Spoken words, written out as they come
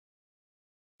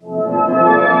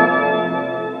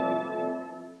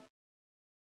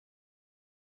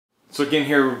So again,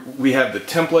 here we have the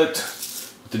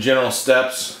template, the general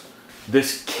steps.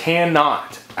 This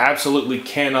cannot, absolutely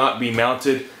cannot be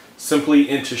mounted simply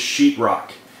into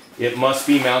sheetrock. It must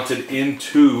be mounted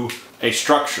into a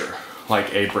structure,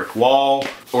 like a brick wall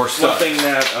or something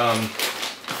that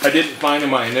I didn't find in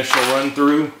my initial run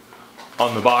through.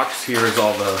 On the box, here is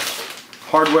all the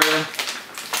hardware.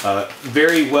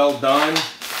 Very well done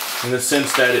in the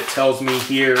sense that it tells me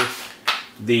here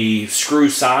the screw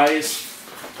size,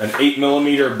 an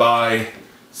 8mm by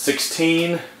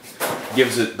 16,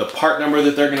 gives it the part number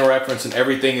that they're going to reference, and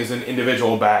everything is in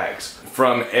individual bags.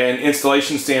 From an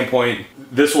installation standpoint,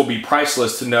 this will be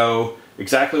priceless to know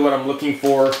exactly what I'm looking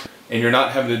for, and you're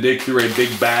not having to dig through a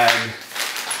big bag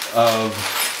of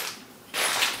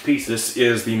pieces. This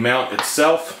is the mount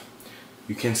itself.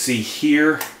 You can see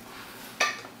here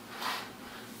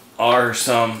are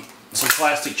some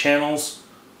plastic channels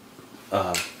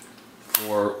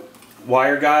for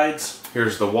wire guides.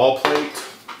 Here's the wall plate.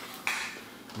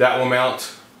 That will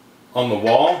mount on the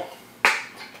wall.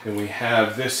 And we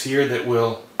have this here that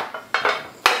will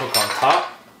hook on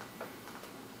top,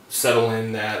 settle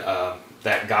in that,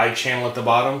 that guide channel at the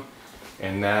bottom,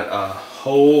 and that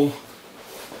whole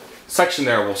section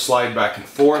there will slide back and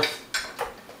forth.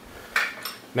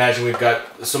 Imagine we've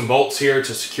got some bolts here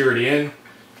to secure it in,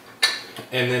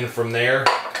 and then from there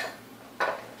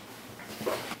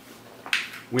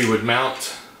we would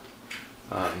mount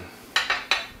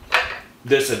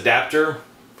this adapter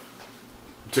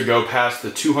to go past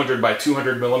the 200 by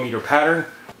 200mm pattern.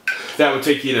 That would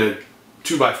take you to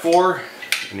 2x4,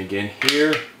 and again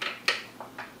here,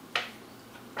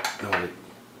 I don't want to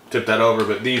tip that over,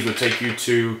 but these would take you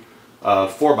to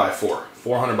 4x4,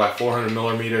 400 by 400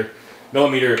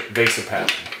 millimeter base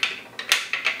pattern.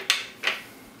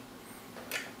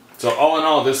 So all in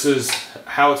all, this is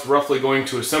how it's roughly going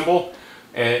to assemble,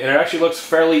 and it actually looks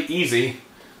fairly easy,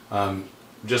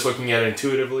 just looking at it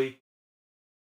intuitively.